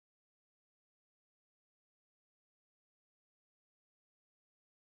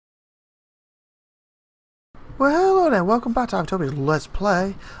Well, hello there, welcome back to IVATOPIA's Let's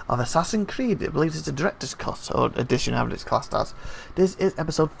Play of Assassin's Creed. I believe it's a director's cut, or edition of it's classed as. This is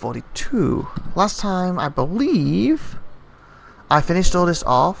episode 42. Last time, I believe, I finished all this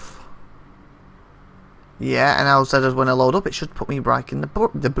off. Yeah, and I said when I load up, it should put me back in the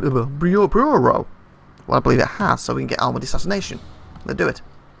bureau. Well, I believe it has, so we can get on with the assassination. Let's do it.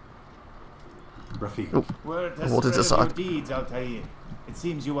 Rafiq. Word has What is spread this of your deeds, Altair. It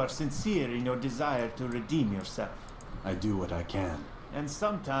seems you are sincere in your desire to redeem yourself. I do what I can. And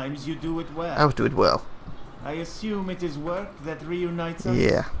sometimes you do it well. I would do it well. I assume it is work that reunites us?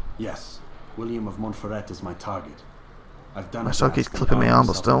 Yeah. Yes, William of Montreal is my target. I've done My a son keeps task clipping my endowing arm,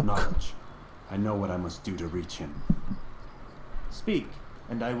 but myself with still. knowledge. I know what I must do to reach him. Speak,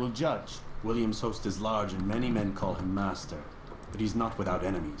 and I will judge. William's host is large and many men call him master. But he's not without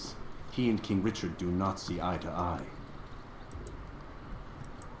enemies. He and King Richard do not see eye to eye.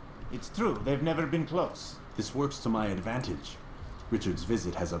 It's true, they've never been close. This works to my advantage. Richard's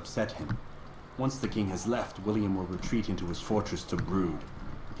visit has upset him. Once the king has left, William will retreat into his fortress to brood.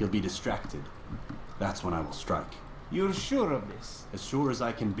 He'll be distracted. That's when I will strike. You're sure of this? As sure as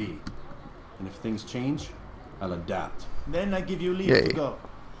I can be. And if things change, I'll adapt. Then I give you leave Yay. to go.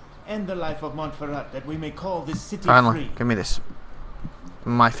 End the life of Montferrat, that we may call this city Finally, free. give me this.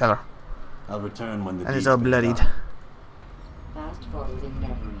 My fella. I'll return when the And it's deed's all been bloodied. done. Fast forwarding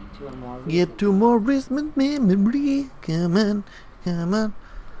memory to a more Get to more recent memory. Come on, come on.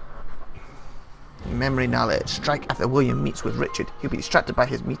 Memory knowledge. Strike after William meets with Richard. He'll be distracted by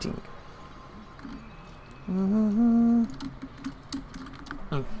his meeting.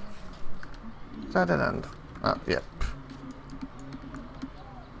 Is that an end? Oh, yep.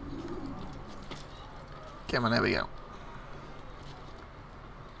 Come on, there we go.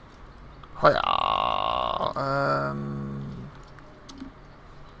 Hoya.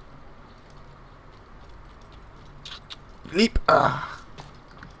 Leap.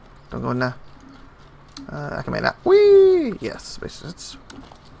 Don't go in there. I can make that. Whee! Yes, it's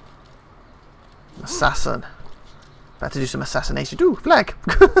assassin. About to do some assassination. Ooh, flag.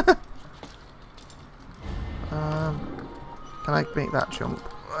 Can I make that jump?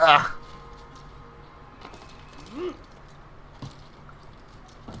 Ah.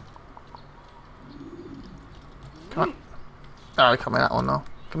 Come on. Oh, I can't make that one though.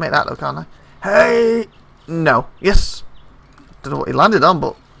 I can make that though, can't I? Hey! No. Yes! Don't know what he landed on,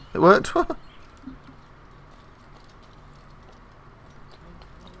 but it worked.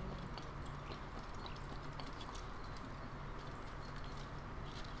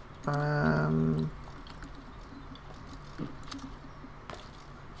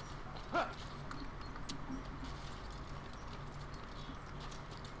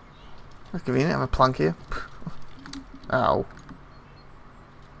 That's convenient, I have a plank here. Ow.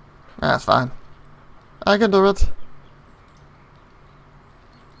 That's fine. I can do it.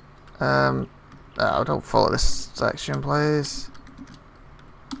 Oh, don't follow this section, please.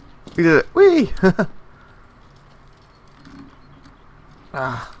 We did it. Whee!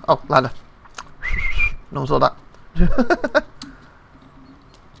 Oh, ladder. No one saw that.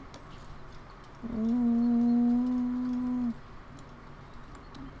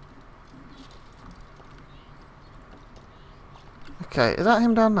 Okay, is that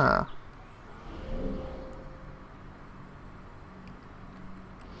him down there?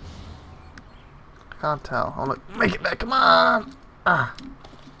 I can't tell. I'm like, make it there, come on! Ah.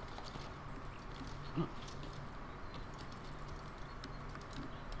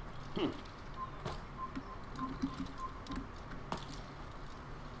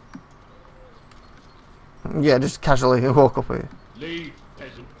 Yeah, just casually walk up here. Leave,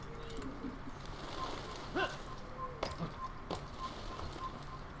 peasant.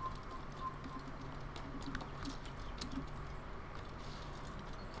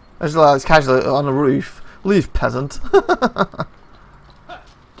 I just like casually on the roof. Leave, peasant.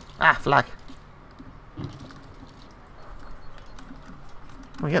 Ah, flag.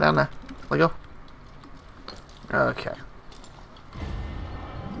 Can we get down there? Let go. Okay.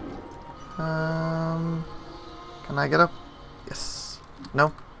 Can I get up? Yes. No?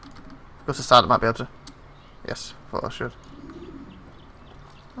 Go to the side, I might be able to. Yes, thought I should.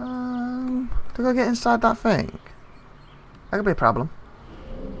 Do I get inside that thing? That could be a problem.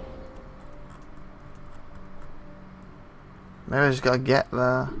 Maybe I just gotta get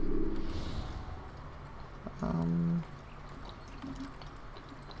there.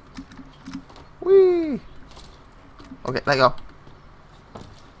 Whee! Okay, let go.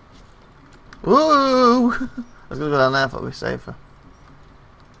 Whoa! I was gonna go down there, I thought it'd be safer.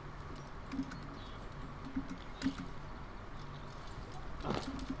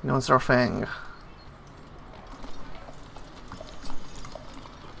 No one's surfing.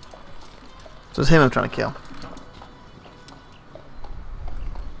 So it's him I'm trying to kill.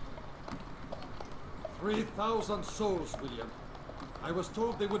 3,000 souls, William. I was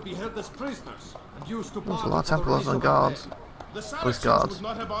told they would be held as prisoners and used to There's a barter lot of for the Templars release and of our guards. men. The Where's Saracens guards? would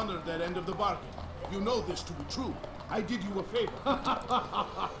not have honored that end of the bargain. You know this to be true. I did you a favor.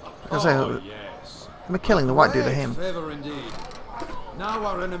 Yes. I'm killing the white dude to Great him. favor indeed. Now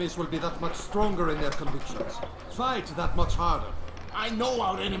our enemies will be that much stronger in their convictions. Fight that much harder. I know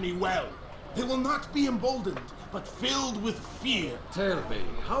our enemy well. They will not be emboldened, but filled with fear. Tell me,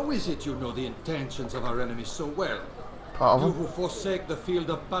 how is it you know the intentions of our enemies so well? Part You of who forsake the field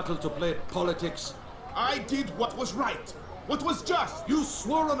of battle to play politics. I did what was right, what was just. You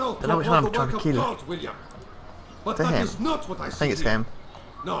swore an oath to Don't know which uphold one I'm the trying work to of kill. God, William. But To that him. is not what I see. I think it's here. him.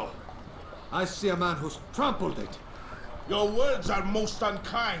 No. I see a man who's trampled it. Your words are most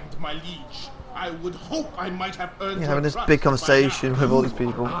unkind, my liege. I would hope I might have earned Yeah, your having this trust big by conversation now. with all these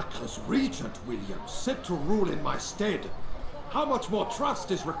people. Arcus Regent, William, set to rule in my stead. How much more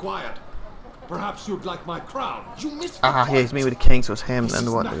trust is required? Perhaps you'd like my crown. You missed Ah, the yeah, he's point. me with the king, so it's him This and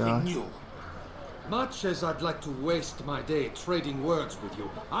the is white nothing guy. new. Much as I'd like to waste my day trading words with you,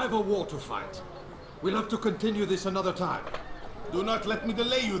 I've a war to fight. We'll have to continue this another time. Do not let me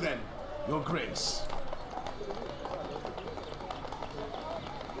delay you then, your grace.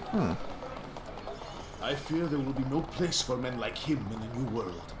 I fear there will be no place for men like him in the New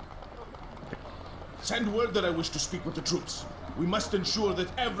World. Send word that I wish to speak with the troops. We must ensure that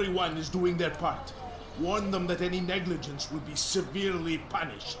everyone is doing their part. Warn them that any negligence will be severely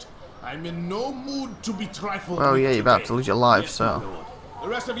punished. I'm in no mood to be trifled Well, with yeah, you're about to today. lose your life, Yes, my so. lord. The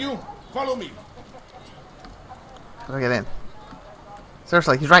rest of you, follow me. How do I get in?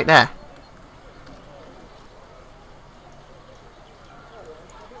 Seriously, he's right there.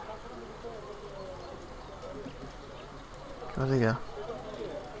 Where'd he go?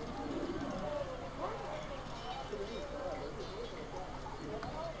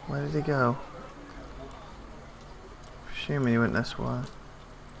 Where did he go? Assuming he went this way.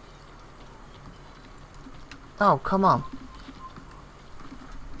 Oh, come on.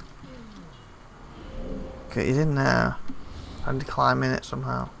 Okay, he's in there. I need to climb in it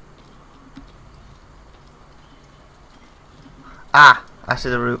somehow. Ah! I see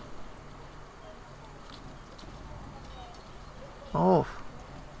the route. Oh.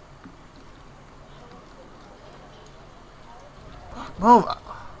 Move!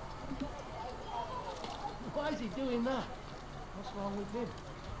 Why is he doing that? What's wrong with him?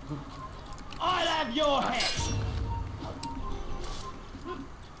 I'll have your head!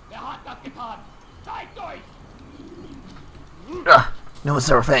 Wer hat das getan? Zeigt euch! Ah, no, is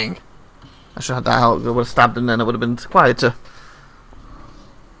there a thing? I should have had that out. I would have stabbed him, then it would have been quieter.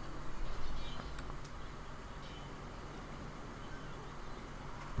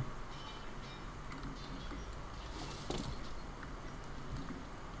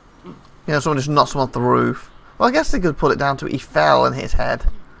 You know, someone just knocks him off the roof. Well, I guess they could put it down to he fell and hit his head.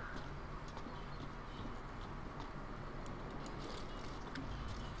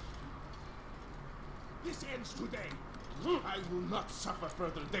 This ends today. I will not suffer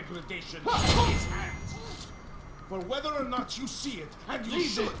further degradation at his hands. For whether or not you see it, and you Leave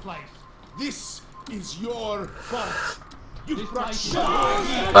should, this place! this is your fault. You This brought place is shame.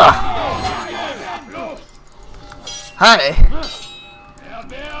 Hey!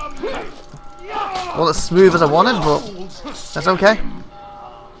 Well, as smooth as I wanted, but that's okay.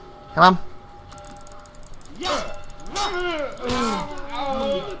 Come on.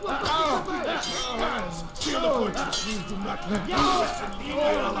 Feel the fortress. You do not let me listen. Leave me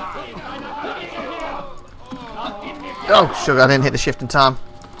alive. Oh, sugar, I didn't hit the shift in time.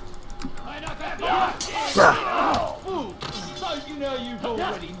 Ah. Don't you know you've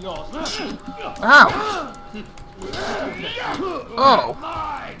already lost? Ow! Oh!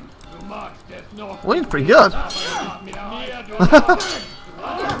 Du magst es noch Wing's pretty good. mit mir, du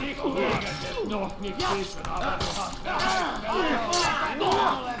nicht gegen es noch nicht wissen, aber du hast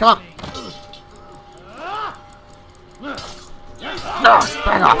Come on. Oh,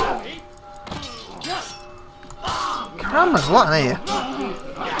 bang off. Come, there's a lot in here.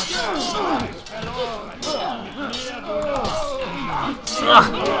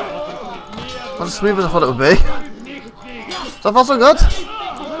 Not as smooth as I thought it would be. So far so good.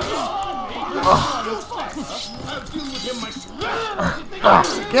 Oh. I'll deal with him myself.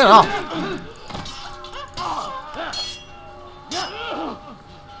 Oh, get off.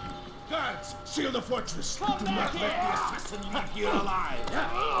 Guards, seal the fortress. Do not let the assassin leave here alive.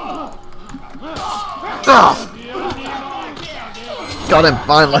 Oh. Got him,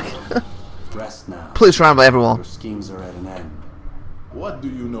 finally. Rest now. Please surrounded by everyone. Your schemes are at an end. What do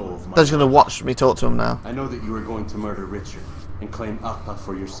you know of my They're just gonna watch me talk to him now. I know that you are going to murder Richard and claim Appa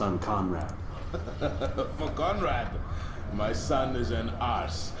for your son Conrad. For Conrad, my son is an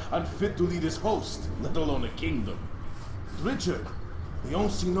arse, unfit to lead his host, let alone a kingdom. Richard, the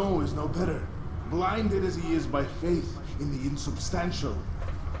Ancien is no better, blinded as he is by faith in the insubstantial.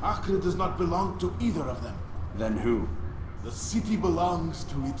 Acre does not belong to either of them. Then who? The city belongs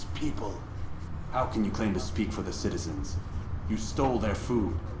to its people. How can you claim to speak for the citizens? You stole their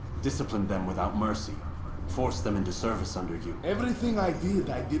food, disciplined them without mercy, forced them into service under you. Everything I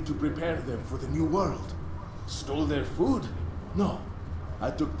did to prepare them for the new world. Stole their food? No.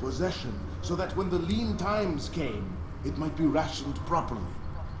 I took possession so that when the lean times came, it might be rationed properly.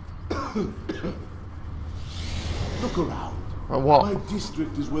 Look around. Well, what? My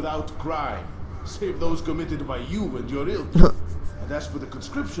district is without crime, save those committed by you and your ilk. And as for the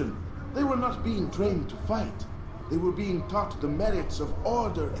conscription, they were not being trained to fight. They were being taught the merits of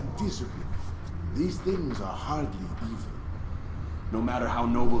order and discipline. These things are hardly evil. No matter how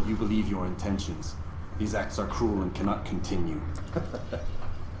noble you believe your intentions, these acts are cruel and cannot continue.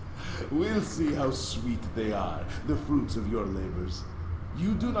 We'll see how sweet they are, the fruits of your labors.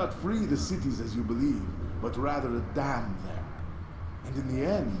 You do not free the cities as you believe, but rather damn them. And in the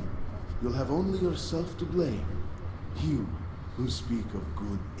end, you'll have only yourself to blame. You who speak of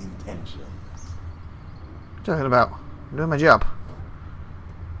good intentions. What are you talking about? I'm doing my job.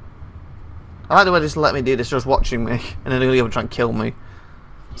 I like the way they just let me do this, just watching me, and then they're gonna go and try and kill me.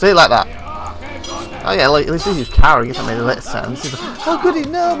 See it like that. Oh yeah, like, at least they use Kara, I guess that made a little sense. He's like, oh goody,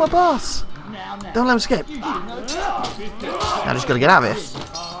 no, my boss! Don't let him escape. I just gotta get out of here.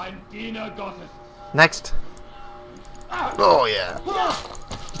 Next. Oh yeah.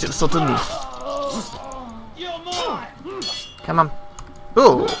 You took the Sultan. Come on.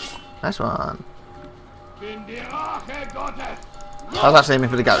 Ooh, nice one. I was actually aiming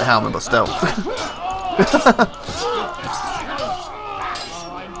for the guy with the helmet, but still.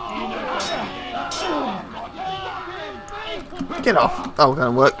 Get off. Oh,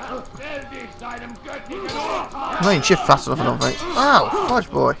 gonna work. I'm not even shift fast enough, I don't think. Ow, fudge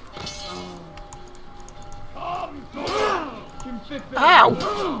boy. Ow!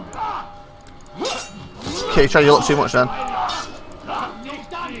 Okay, you trying to look too much then.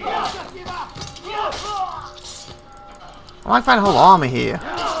 I might find a whole army here.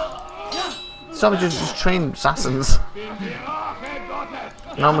 Somebody just train assassins.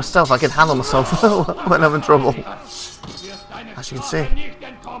 No, I'm stealth, I can handle myself when I'm in trouble. As you can see.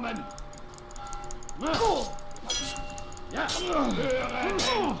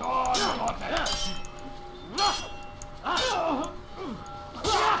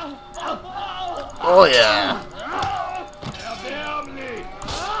 Oh yeah.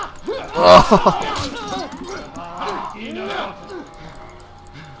 Oh.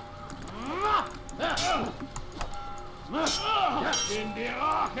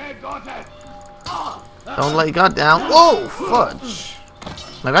 Don't let your guard down. Whoa, fudge.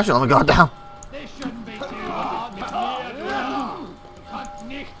 Maybe I should let my guard down.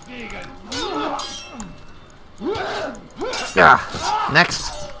 Yeah.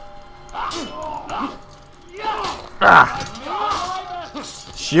 Next. Ah.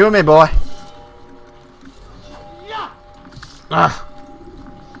 Shoot me, boy. Ah.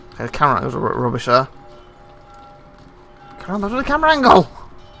 Okay, the camera angles are rubbish there. Can't remember the camera angle.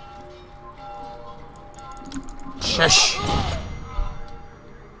 Shush.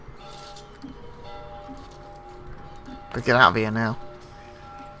 Let's get out of here now.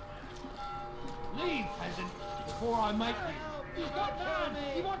 Leave, peasant, before I make you. He's got me.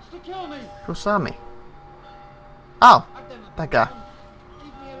 He wants to kill me. Who saw me? Oh, that guy.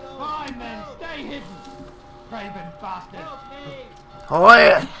 Fine then, stay hidden. Craven bastard. Oh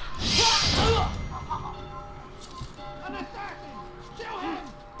yeah. An assassin! Kill him!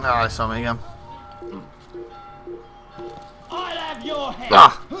 Oh, they saw me again. I'll have your head.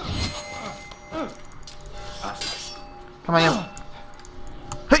 Ah. Come on, you.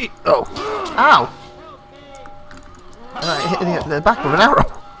 Hey! Oh! Ow! I hit the back with an arrow.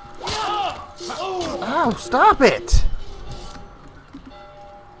 Ow! Stop it!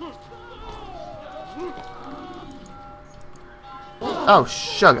 Oh,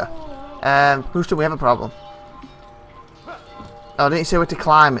 sugar. Houston, we have a problem. Oh, didn't you say we had to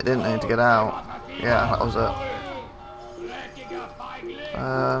climb it, didn't they, to get out? Yeah, that was it.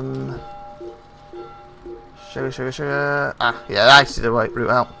 Sugar. Ah, yeah, I see the right route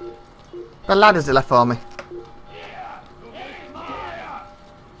out. The ladders they left for me.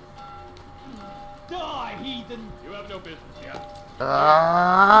 Die, heathen! You have no business here.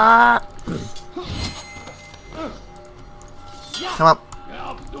 Come on.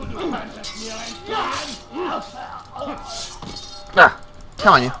 Ah,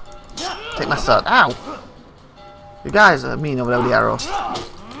 come on, you. Take my sword. Ow! You guys are mean over the arrows.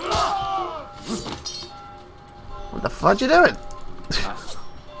 What the fudge you doing?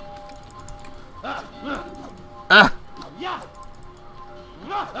 Ah!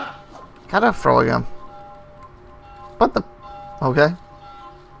 Can't I throw again? What the? Okay.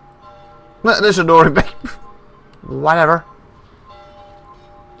 This should already be. Whatever.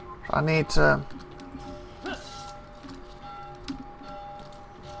 I need to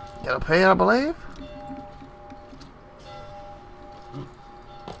get up here, I believe.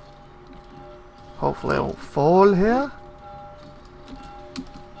 Hopefully, I won't fall here.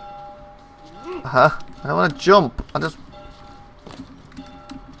 I don't want to jump. I just.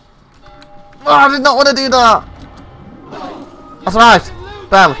 Oh, I did not want to do that. That's right.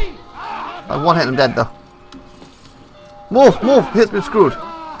 Barely. I one hit him dead though. Move, move. Hit me screwed.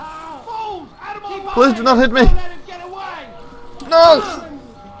 Please do not hit me. No.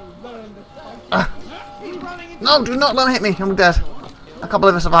 No, do not let him hit me. I'm dead. I can't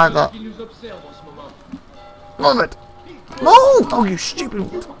believe I survived that. Move it. Move. Oh, you stupid.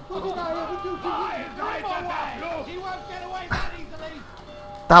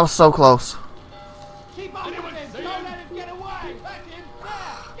 That was so close.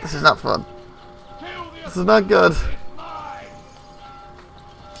 This is not fun. This is not good.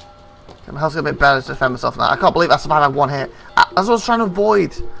 My health's gonna be better to defend myself now. I can't believe I survived on one hit. As I was trying to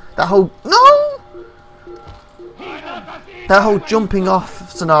avoid that whole that whole jumping off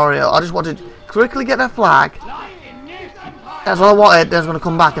scenario. I just wanted to quickly get that flag. That's all I wanted. Then I was gonna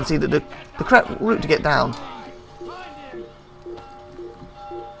come back and see the correct route to get down.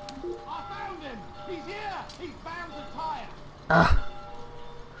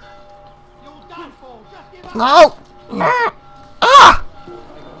 No! Ah!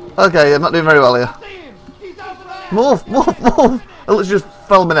 Okay, I'm not doing very well here. Move, move, move! I literally just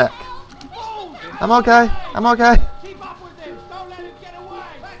fell on my neck. I'm okay, I'm okay.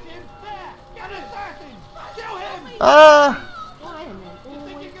 Ah!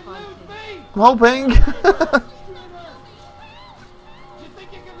 I'm hoping.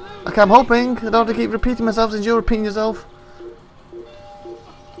 Okay, I'm hoping. I don't have to keep repeating myself since you're repeating yourself.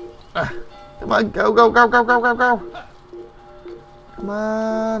 Come on, go, go, go, go, go, go, go. Come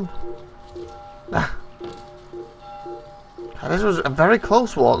on. This was a very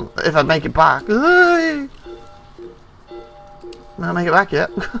close one. If I make it back. I don't make it back yet.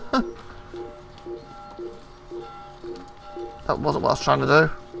 That wasn't what I was trying to do.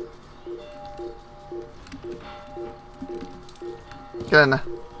 Get in there.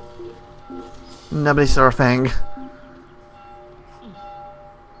 Nobody saw a thing.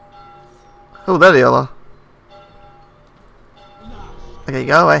 Oh, there they are. Okay,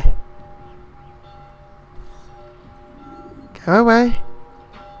 go away. Go away.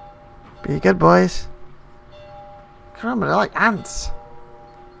 Be good boys. Remember, they're like ants.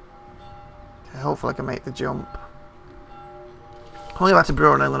 Okay, hopefully I can make the jump. I'm going back to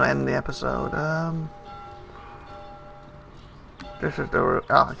Brewer and I'm going to end the episode. This is the route.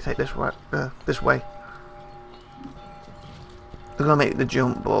 Oh, I can take this way. This way. I'm going to make the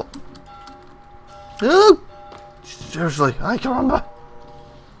jump, but... Oh! Seriously, I can remember.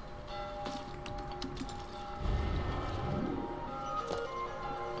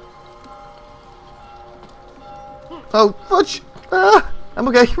 Oh, fudge! Ah, I'm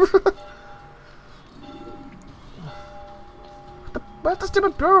okay. Where's the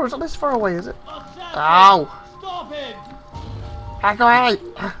stupid brewer? It's not this far away, is it? Ow! Stop him! Back away!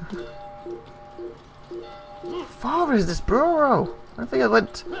 How far is this brewer? I think I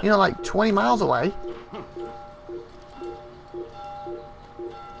went, you know, like 20 miles away.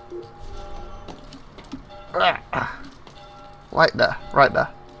 Right there, right there.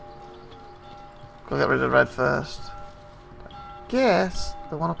 Go get rid of the red first. Guess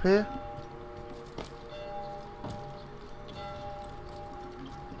the one up here.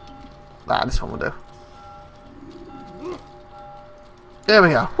 Ah, this one will do. There we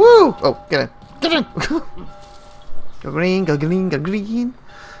go. Woo! Oh, get in. Get in! Go green, go green, go green.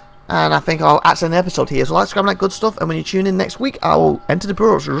 And I think I'll actually end the episode here. So let's grab that good stuff. And when you tune in next week, I will enter the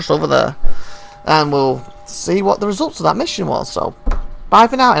burrows just over there. And we'll see what the results of that mission was. So, bye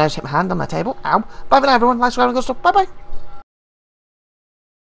for now. And I just hit my hand on my table. Ow. Bye for now, everyone. Let's grab that good stuff. Bye bye.